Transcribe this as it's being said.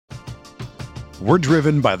We're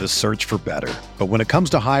driven by the search for better. But when it comes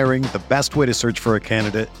to hiring, the best way to search for a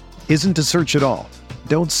candidate isn't to search at all.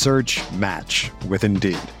 Don't search, match with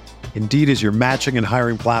Indeed. Indeed is your matching and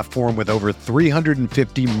hiring platform with over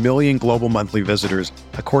 350 million global monthly visitors,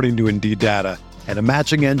 according to Indeed data, and a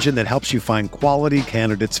matching engine that helps you find quality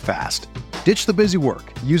candidates fast. Ditch the busy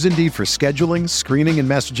work. Use Indeed for scheduling, screening, and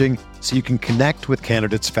messaging so you can connect with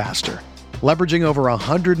candidates faster. Leveraging over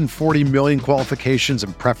 140 million qualifications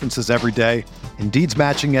and preferences every day, Indeed's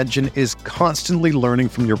matching engine is constantly learning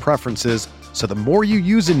from your preferences, so the more you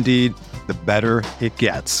use Indeed, the better it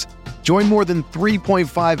gets. Join more than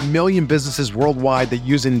 3.5 million businesses worldwide that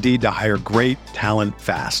use Indeed to hire great talent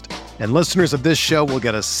fast. And listeners of this show will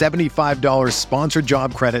get a $75 sponsored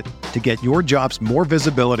job credit to get your jobs more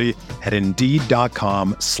visibility at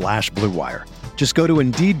Indeed.com/Blue Wire. Just go to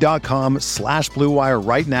Indeed.com/Blue Wire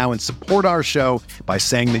right now and support our show by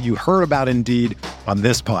saying that you heard about Indeed on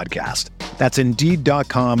this podcast. That's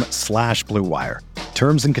Indeed.com/Blue Wire.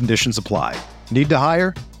 Terms and conditions apply. Need to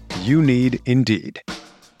hire? You need Indeed.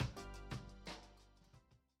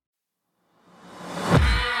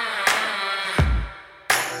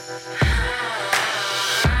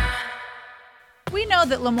 We know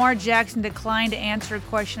that Lamar Jackson declined to answer a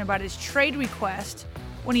question about his trade request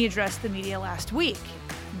when he addressed the media last week.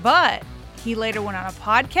 But he later went on a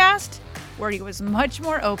podcast where he was much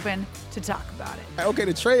more open to talk about it. Okay,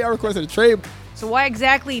 the trade, I requested a trade. So why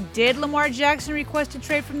exactly did Lamar Jackson request a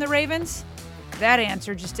trade from the Ravens? That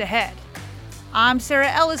answer just ahead. I'm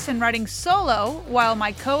Sarah Ellison writing solo while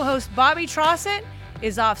my co-host Bobby Trossett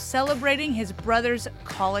is off celebrating his brother's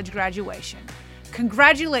college graduation.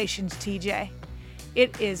 Congratulations, TJ.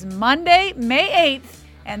 It is Monday, May 8th,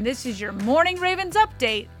 and this is your Morning Ravens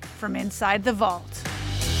update from inside the vault.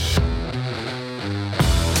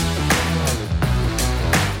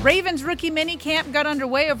 Ravens rookie minicamp got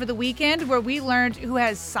underway over the weekend where we learned who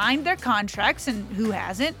has signed their contracts and who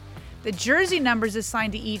hasn't, the jersey numbers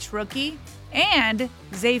assigned to each rookie, and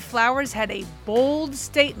Zay Flowers had a bold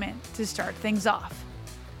statement to start things off.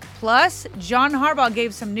 Plus, John Harbaugh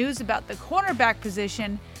gave some news about the cornerback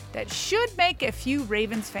position that should make a few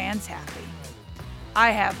Ravens fans happy.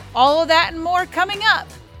 I have all of that and more coming up.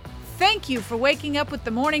 Thank you for waking up with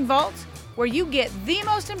the Morning Vault, where you get the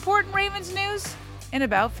most important Ravens news in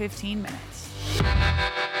about 15 minutes.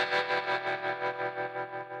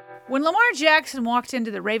 When Lamar Jackson walked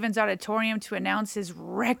into the Ravens auditorium to announce his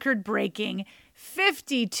record-breaking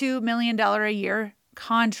 $52 million a year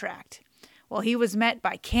contract, well, he was met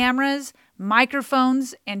by cameras,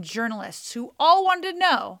 microphones, and journalists who all wanted to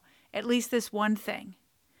know at least this one thing.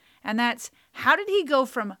 And that's, how did he go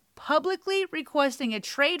from publicly requesting a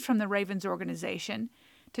trade from the Ravens organization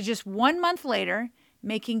to just 1 month later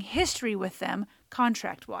making history with them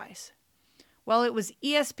contract-wise? Well, it was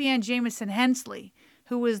ESPN Jamison Hensley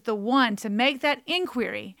who was the one to make that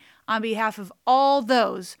inquiry on behalf of all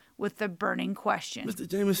those with the burning question. Mr.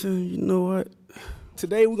 Jamison, you know what?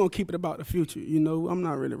 Today we're going to keep it about the future. You know, I'm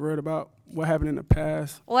not really worried about what happened in the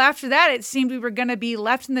past. Well, after that, it seemed we were going to be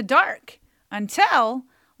left in the dark until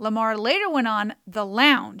Lamar later went on The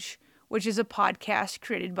Lounge, which is a podcast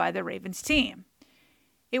created by the Ravens team.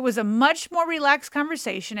 It was a much more relaxed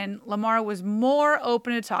conversation, and Lamar was more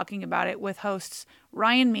open to talking about it with hosts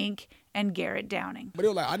Ryan Meek and Garrett Downing. But it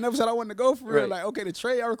was like, I never said I wanted to go for real. Right. Like, okay, the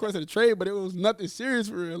trade, I requested a trade, but it was nothing serious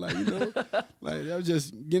for real. Like, you know, like I was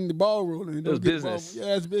just getting the ball rolling. You know, It was business.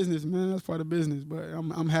 Yeah, it's business, man. That's part of business. But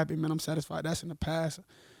I'm happy, man. I'm satisfied. That's in the past.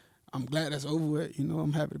 I'm glad that's over with. You know,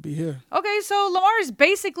 I'm happy to be here. Okay, so Lamar is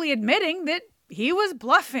basically admitting that he was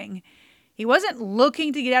bluffing. He wasn't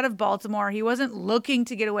looking to get out of Baltimore. He wasn't looking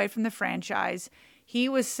to get away from the franchise. He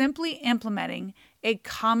was simply implementing a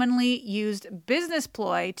commonly used business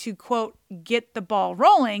ploy to, quote, get the ball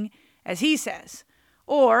rolling, as he says,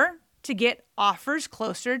 or to get offers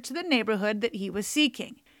closer to the neighborhood that he was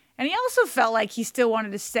seeking. And he also felt like he still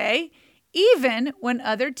wanted to stay, even when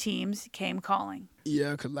other teams came calling.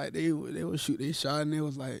 Yeah, because, like, they would shoot their shot, and it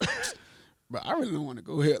was like, bro, I really don't want to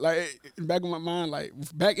go here. Like, back in my mind, like,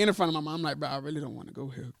 back in the front of my mind, I'm like, bro, I really don't want to go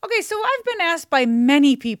here. Okay, so I've been asked by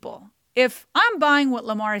many people if I'm buying what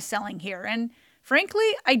Lamar is selling here, and frankly,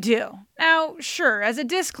 I do. Now, sure, as a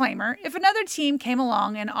disclaimer, if another team came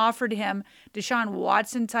along and offered him Deshaun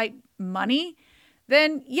Watson-type money,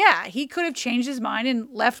 then yeah, he could have changed his mind and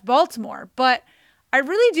left Baltimore. But I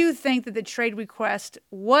really do think that the trade request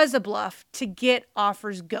was a bluff to get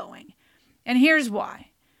offers going. And here's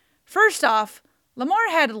why. First off, Lamar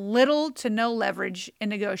had little to no leverage in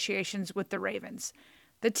negotiations with the Ravens.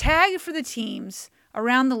 The tag for the teams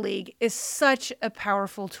around the league is such a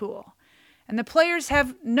powerful tool, and the players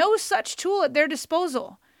have no such tool at their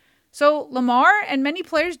disposal. So Lamar, and many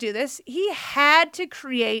players do this, he had to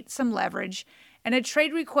create some leverage, and a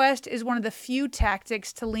trade request is one of the few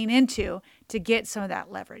tactics to lean into to get some of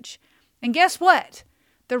that leverage. And guess what?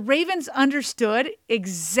 The Ravens understood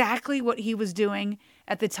exactly what he was doing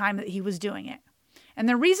at the time that he was doing it. And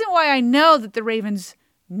the reason why I know that the Ravens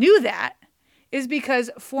knew that is because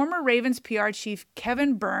former Ravens PR chief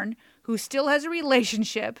Kevin Byrne, who still has a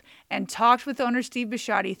relationship and talked with owner Steve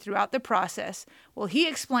Bisciotti throughout the process, well, he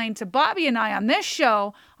explained to Bobby and I on this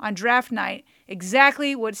show on draft night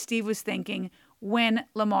exactly what Steve was thinking when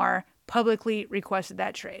Lamar publicly requested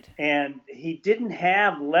that trade. And he didn't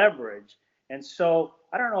have leverage. And so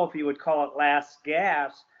I don't know if you would call it last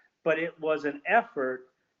gasp, but it was an effort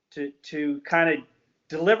to kind of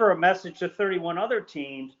deliver a message to 31 other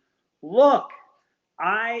teams. Look,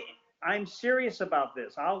 I'm serious about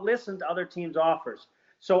this. I'll listen to other teams' offers.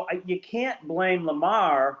 So you can't blame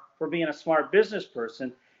Lamar for being a smart business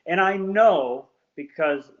person. And I know,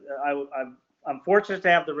 because I'm fortunate to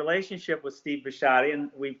have the relationship with Steve Bisciotti, and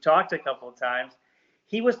we've talked a couple of times.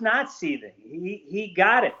 He was not seething. He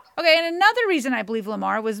got it. Okay, and another reason I believe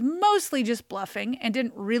Lamar was mostly just bluffing and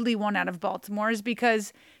didn't really want out of Baltimore is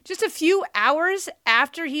because just a few hours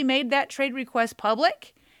after he made that trade request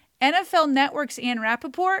public, NFL Network's Ian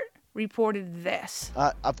Rappaport reported this.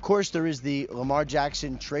 Of course, there is the Lamar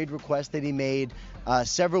Jackson trade request that he made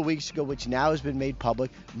several weeks ago, which now has been made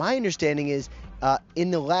public. My understanding is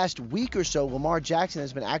in the last week or so, Lamar Jackson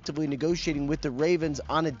has been actively negotiating with the Ravens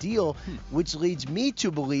on a deal, which leads me to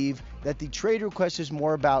believe that the trade request is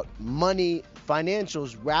more about money,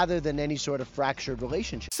 financials, rather than any sort of fractured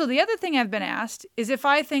relationship. So the other thing I've been asked is if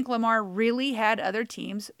I think Lamar really had other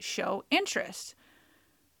teams show interest.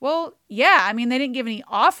 Well, yeah, I mean, they didn't give any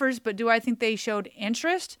offers, but do I think they showed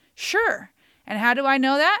interest? Sure. And how do I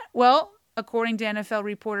know that? Well, according to NFL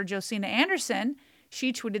reporter Josina Anderson,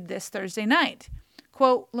 she tweeted this Thursday night.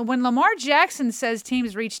 Quote, when Lamar Jackson says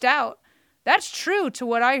teams reached out, that's true to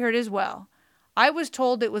what I heard as well. I was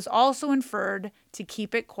told it was also inferred to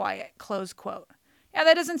keep it quiet, close quote. Yeah,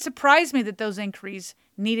 that doesn't surprise me that those inquiries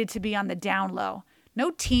needed to be on the down low. No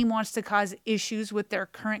team wants to cause issues with their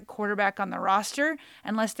current quarterback on the roster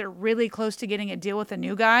unless they're really close to getting a deal with a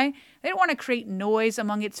new guy. They don't want to create noise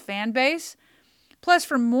among its fan base. Plus,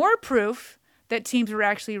 for more proof that teams were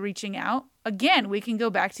actually reaching out, again, we can go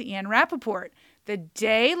back to Ian Rappaport. The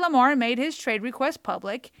day Lamar made his trade request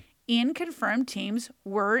public, Ian confirmed teams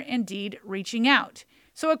were indeed reaching out.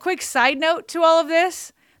 So a quick side note to all of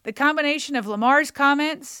this, the combination of Lamar's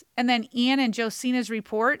comments and then Ian and Josina's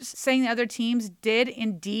reports saying the other teams did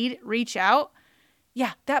indeed reach out,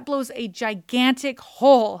 yeah, that blows a gigantic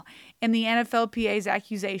hole in the NFLPA's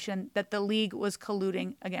accusation that the league was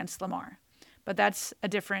colluding against Lamar. But that's a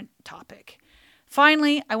different topic.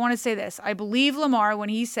 Finally, I want to say this. I believe Lamar when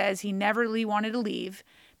he says he never really wanted to leave,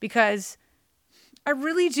 because I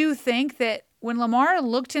really do think that when Lamar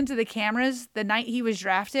looked into the cameras the night he was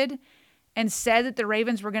drafted and said that the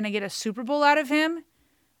Ravens were going to get a Super Bowl out of him,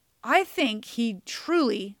 I think he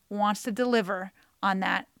truly wants to deliver on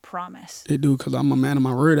that promise. They do, because I'm a man of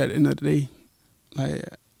my word at the end of the day.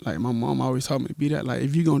 Like my mom always taught me to be that. Like,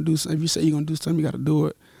 if you're going to do something, if you say you're going to do something, you got to do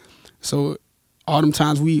it. So all them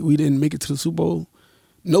times we didn't make it to the Super Bowl,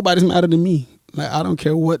 nobody's madder than me. Like, I don't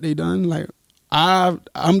care what they done. Like, I'm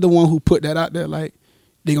the one who put that out there. Like,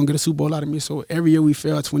 they going to get a Super Bowl out of me. So every year we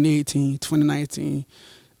fail, 2018, 2019,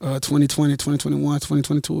 2020, 2021,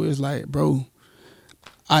 2022, it's like, bro,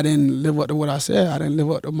 I didn't live up to what I said. I didn't live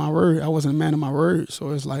up to my word. I wasn't a man of my word. So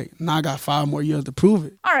it's like, now I got 5 more years to prove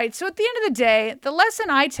it. All right, so at the end of the day, the lesson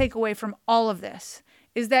I take away from all of this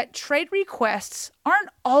is that trade requests aren't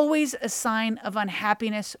always a sign of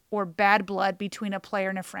unhappiness or bad blood between a player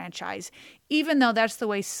and a franchise, even though that's the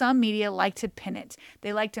way some media like to pin it.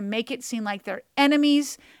 They like to make it seem like they're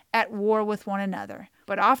enemies at war with one another.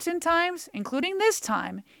 But oftentimes, including this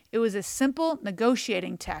time, it was a simple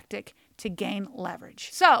negotiating tactic to gain leverage.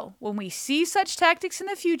 So, when we see such tactics in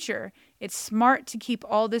the future, it's smart to keep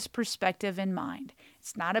all this perspective in mind.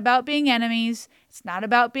 It's not about being enemies. It's not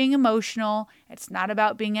about being emotional. It's not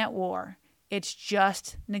about being at war. It's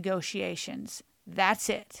just negotiations. That's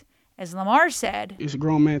it. As Lamar said, it's a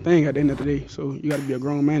grown man thing at the end of the day, so you got to be a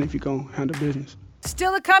grown man if you're going to handle business.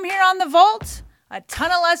 Still to come here on The Vault, a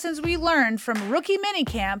ton of lessons we learned from rookie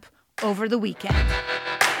minicamp over the weekend.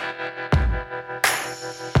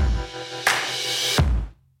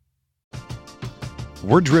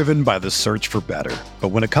 We're driven by the search for better. But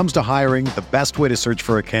when it comes to hiring, the best way to search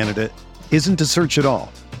for a candidate isn't to search at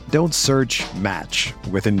all. Don't search, match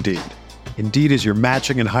with Indeed. Indeed is your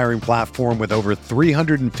matching and hiring platform with over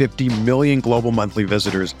 350 million global monthly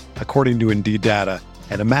visitors, according to Indeed data,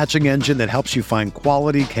 and a matching engine that helps you find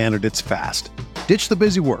quality candidates fast. Ditch the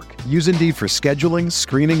busy work. Use Indeed for scheduling,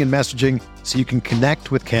 screening, and messaging so you can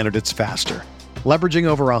connect with candidates faster. Leveraging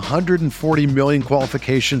over 140 million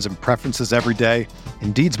qualifications and preferences every day,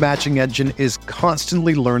 Indeed's matching engine is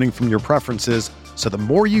constantly learning from your preferences, so the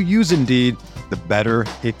more you use Indeed, the better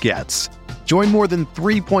it gets. Join more than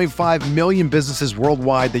 3.5 million businesses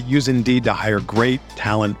worldwide that use Indeed to hire great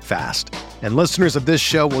talent fast. And listeners of this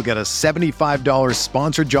show will get a $75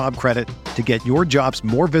 sponsored job credit to get your jobs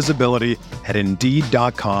more visibility at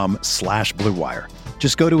Indeed.com/Blue Wire.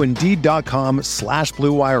 Just go to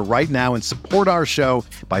Indeed.com/Blue Wire right now and support our show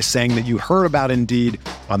by saying that you heard about Indeed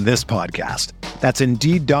on this podcast. That's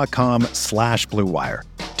Indeed.com/Blue Wire.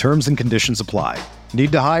 Terms and conditions apply.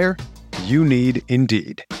 Need to hire? You need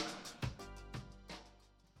Indeed.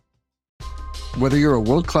 Whether you're a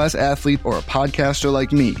world-class athlete or a podcaster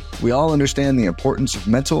like me, we all understand the importance of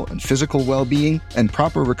mental and physical well-being and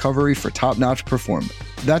proper recovery for top-notch performance.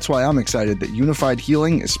 That's why I'm excited that Unified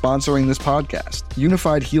Healing is sponsoring this podcast.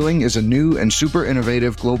 Unified Healing is a new and super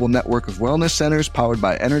innovative global network of wellness centers powered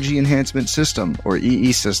by Energy Enhancement System, or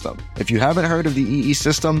EE System. If you haven't heard of the EE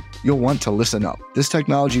System, you'll want to listen up. This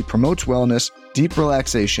technology promotes wellness, deep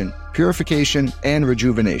relaxation, purification, and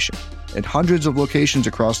rejuvenation. In hundreds of locations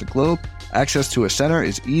across the globe, access to a center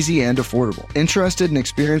is easy and affordable. Interested in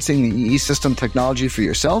experiencing the EE System technology for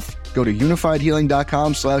yourself? Go to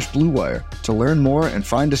unifiedhealing.com/Blue Wire to learn more and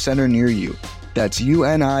find a center near you. That's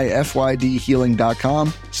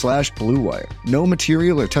UNIFYDhealing.com/Blue Wire. No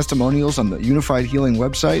material or testimonials on the Unified Healing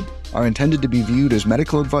website are intended to be viewed as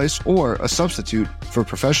medical advice or a substitute for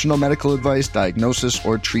professional medical advice, diagnosis,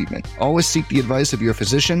 or treatment. Always seek the advice of your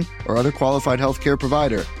physician or other qualified healthcare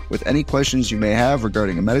provider with any questions you may have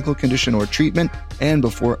regarding a medical condition or treatment and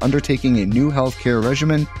before undertaking a new healthcare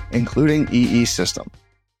regimen, including EE System.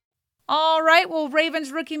 All right, well,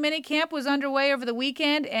 Ravens rookie minicamp was underway over the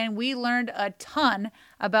weekend, and we learned a ton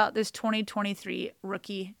about this 2023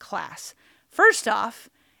 rookie class. First off,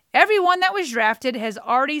 everyone that was drafted has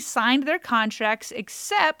already signed their contracts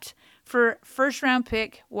except for first-round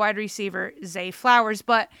pick wide receiver Zay Flowers.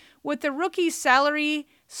 But with the rookie salary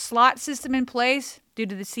slot system in place due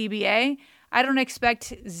to the CBA, I don't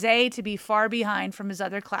expect Zay to be far behind from his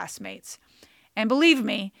other classmates. And believe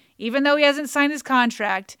me, even though he hasn't signed his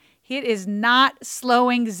contract, it is not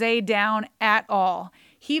slowing Zay down at all.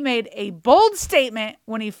 He made a bold statement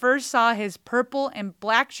when he first saw his purple and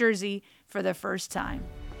black jersey for the first time.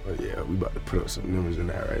 Oh yeah, we about to put up some numbers in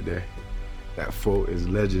that right there. That 4 is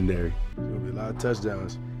legendary. There's gonna be a lot of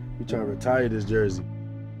touchdowns. We trying to retire this jersey.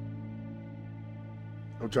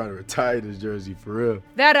 I'm trying to retire this jersey for real.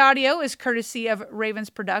 That audio is courtesy of Ravens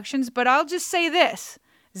Productions, but I'll just say this.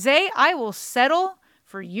 Zay, I will settle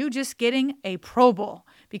for you just getting a Pro Bowl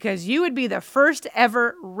because you would be the first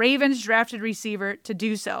ever Ravens drafted receiver to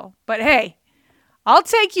do so. But hey, I'll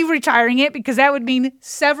take you retiring it because that would mean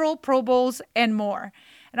several Pro Bowls and more.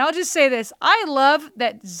 And I'll just say this. I love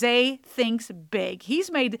that Zay thinks big.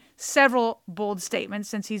 He's made several bold statements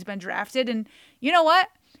since he's been drafted. And you know what?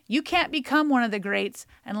 You can't become one of the greats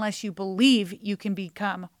unless you believe you can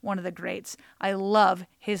become one of the greats. I love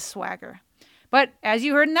his swagger. But as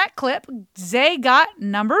you heard in that clip, Zay got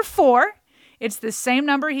number 4. It's the same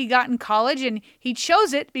number he got in college, and he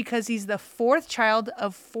chose it because he's the 4th child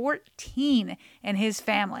of 14 in his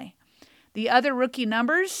family. The other rookie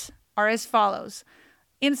numbers are as follows.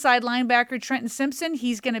 Inside linebacker Trenton Simpson,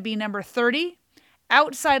 he's going to be number 30.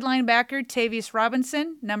 Outside linebacker Tavius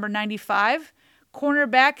Robinson, number 95.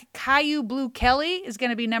 Cornerback Caillou Blue Kelly is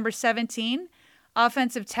going to be number 17.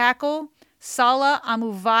 Offensive tackle Salah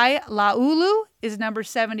Amuvai Laulu is number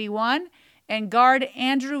 71. And guard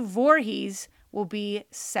Andrew Voorhees will be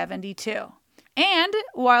 72. And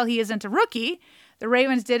while he isn't a rookie, the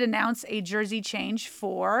Ravens did announce a jersey change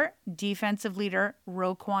for defensive leader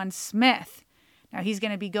Roquan Smith. Now he's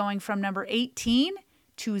going to be going from number 18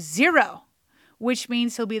 to 0, which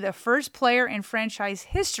means he'll be the first player in franchise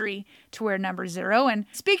history to wear number 0. And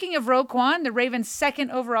speaking of Roquan, the Ravens'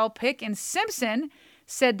 2nd overall pick in Simpson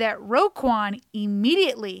said that Roquan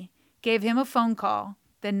immediately gave him a phone call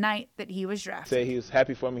the night that he was drafted. Say he was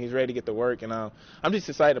happy for me. He's ready to get to work, and I'm just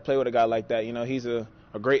excited to play with a guy like that. You know, he's a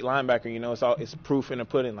great linebacker. You know, it's proof in the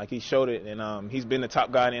pudding. Like, he showed it, and he's been the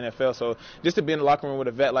top guy in the NFL. So just to be in the locker room with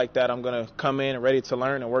a vet like that, I'm going to come in and ready to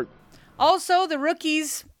learn and work. Also, the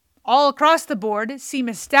rookies all across the board seem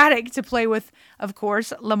ecstatic to play with, of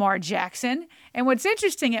course, Lamar Jackson. And what's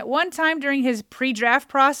interesting, at one time during his pre-draft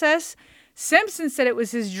process, Simpson said it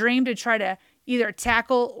was his dream to try to either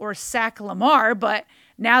tackle or sack Lamar, but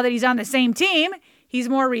now that he's on the same team, he's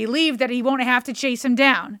more relieved that he won't have to chase him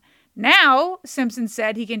down. Now, Simpson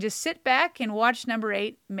said he can just sit back and watch number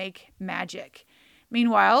 8 make magic.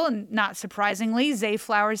 Meanwhile, and not surprisingly, Zay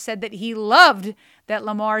Flowers said that he loved that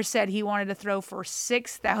Lamar said he wanted to throw for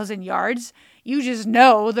 6,000 yards. You just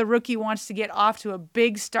know the rookie wants to get off to a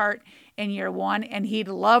big start in year 1, and he'd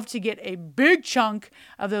love to get a big chunk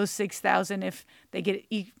of those 6,000 if they get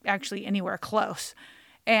actually anywhere close.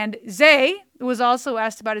 And Zay was also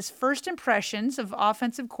asked about his first impressions of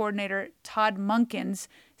offensive coordinator Todd Monken's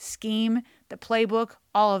scheme, the playbook,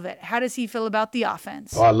 all of it. How does he feel about the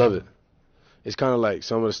offense? Oh, I love it. It's kind of like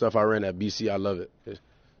some of the stuff I ran at BC. I love it.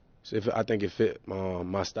 I think it fit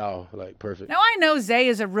my style like perfect. Now, I know Zay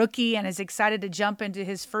is a rookie and is excited to jump into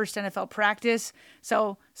his first NFL practice.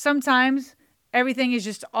 So sometimes everything is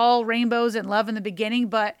just all rainbows and love in the beginning.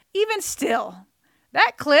 But even still,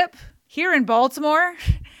 that clip here in Baltimore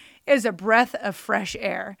is a breath of fresh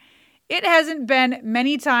air. It hasn't been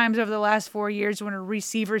many times over the last 4 years when a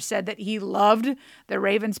receiver said that he loved the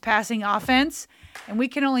Ravens' passing offense, and we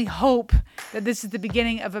can only hope that this is the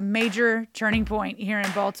beginning of a major turning point here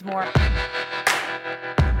in Baltimore.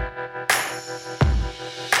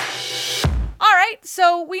 All right,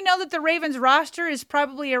 so we know that the Ravens roster is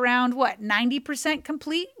probably around, 90%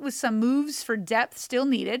 complete, with some moves for depth still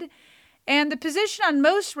needed. And the position on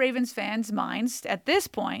most Ravens fans' minds at this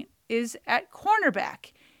point is at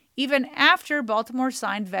cornerback, even after Baltimore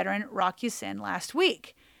signed veteran Rock Ya-Sin last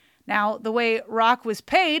week. Now, the way Rock was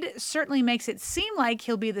paid certainly makes it seem like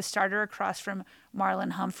he'll be the starter across from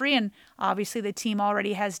Marlon Humphrey, and obviously the team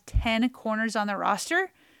already has 10 corners on the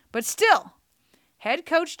roster. But still, head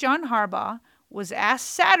coach John Harbaugh was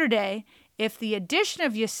asked Saturday if the addition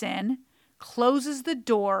of Ya-Sin closes the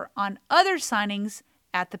door on other signings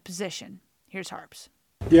at the position. Here's Harps.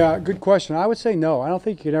 Yeah, good question. I would say no. I don't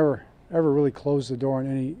think you could ever really close the door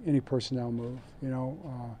on any personnel move.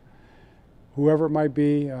 Whoever it might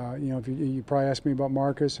be. If you probably asked me about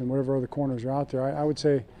Marcus and whatever other corners are out there. I would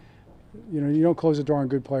say, you don't close the door on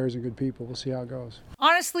good players and good people. We'll see how it goes.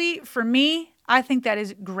 Honestly, for me, I think that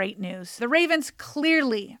is great news. The Ravens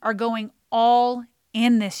clearly are going all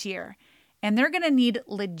in this year, and they're going to need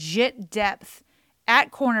legit depth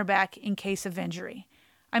at cornerback in case of injury.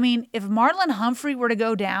 I mean, if Marlon Humphrey were to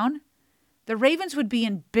go down, the Ravens would be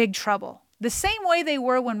in big trouble. The same way they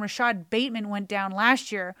were when Rashad Bateman went down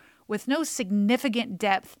last year with no significant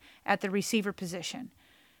depth at the receiver position.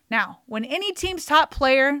 Now, when any team's top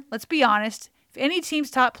player, let's be honest, if any team's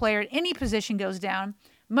top player at any position goes down,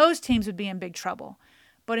 most teams would be in big trouble.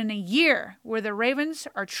 But in a year where the Ravens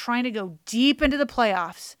are trying to go deep into the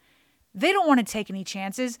playoffs, they don't want to take any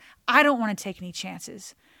chances. I don't want to take any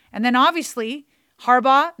chances. And then obviously,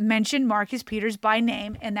 Harbaugh mentioned Marcus Peters by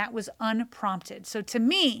name, and that was unprompted. So to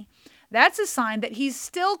me, that's a sign that he's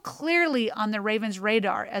still clearly on the Ravens'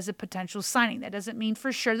 radar as a potential signing. That doesn't mean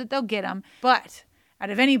for sure that they'll get him. But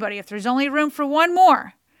out of anybody, if there's only room for one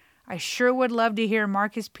more, I sure would love to hear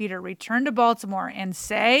Marcus Peters return to Baltimore and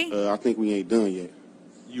say, I think we ain't done yet.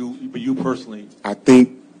 You personally? I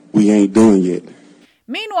think we ain't done yet.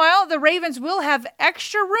 Meanwhile, the Ravens will have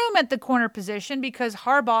extra room at the corner position because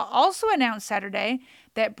Harbaugh also announced Saturday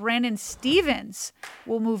that Brandon Stevens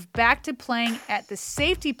will move back to playing at the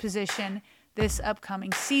safety position this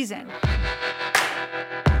upcoming season.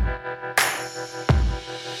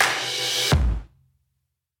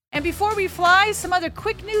 And before we fly, some other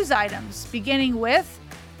quick news items, beginning with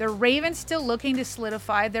the Ravens still looking to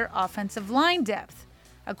solidify their offensive line depth.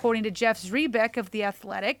 According to Jeff Zrebiec of The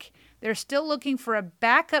Athletic, they're still looking for a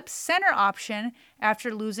backup center option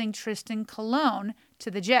after losing Tristan Colon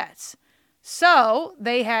to the Jets. So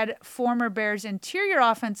they had former Bears interior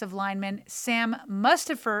offensive lineman Sam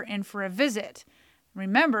Mustipher in for a visit.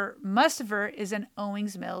 Remember, Mustipher is an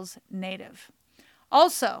Owings Mills native.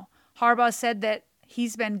 Also, Harbaugh said that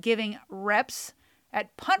he's been giving reps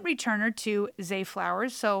at punt returner to Zay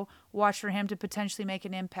Flowers, so watch for him to potentially make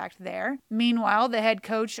an impact there. Meanwhile, the head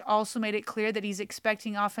coach also made it clear that he's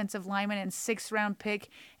expecting offensive lineman and 6th-round pick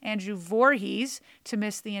Andrew Voorhees to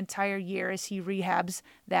miss the entire year as he rehabs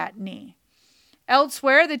that knee.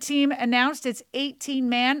 Elsewhere, the team announced its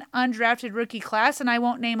 18-man undrafted rookie class, and I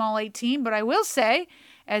won't name all 18, but I will say,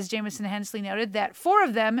 as Jamison Hensley noted, that 4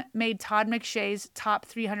 of them made Todd McShay's top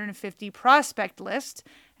 350 prospect list,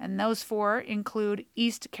 and those 4 include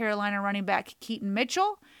East Carolina running back Keaton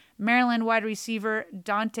Mitchell, Maryland wide receiver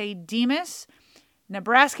Dante Demas,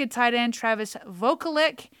 Nebraska tight end Travis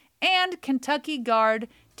Vokalek, and Kentucky guard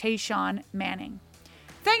Tayshawn Manning.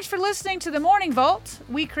 Thanks for listening to The Morning Vault.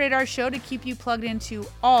 We create our show to keep you plugged into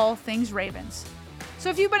all things Ravens.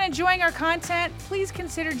 So if you've been enjoying our content, please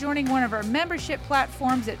consider joining one of our membership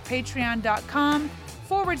platforms at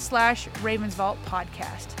patreon.com/Ravens Vault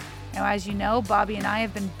Podcast. Now, as you know, Bobby and I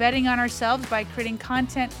have been betting on ourselves by creating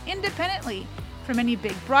content independently from any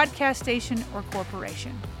big broadcast station or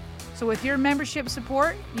corporation. So with your membership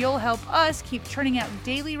support, you'll help us keep churning out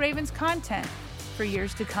daily Ravens content for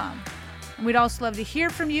years to come. And we'd also love to hear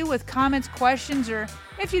from you with comments, questions, or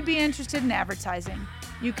if you'd be interested in advertising.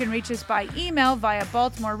 You can reach us by email via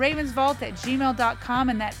BaltimoreRavensVault@gmail.com.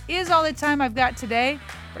 And that is all the time I've got today.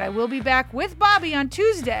 But I will be back with Bobby on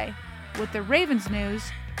Tuesday with the Ravens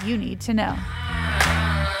news you need to know.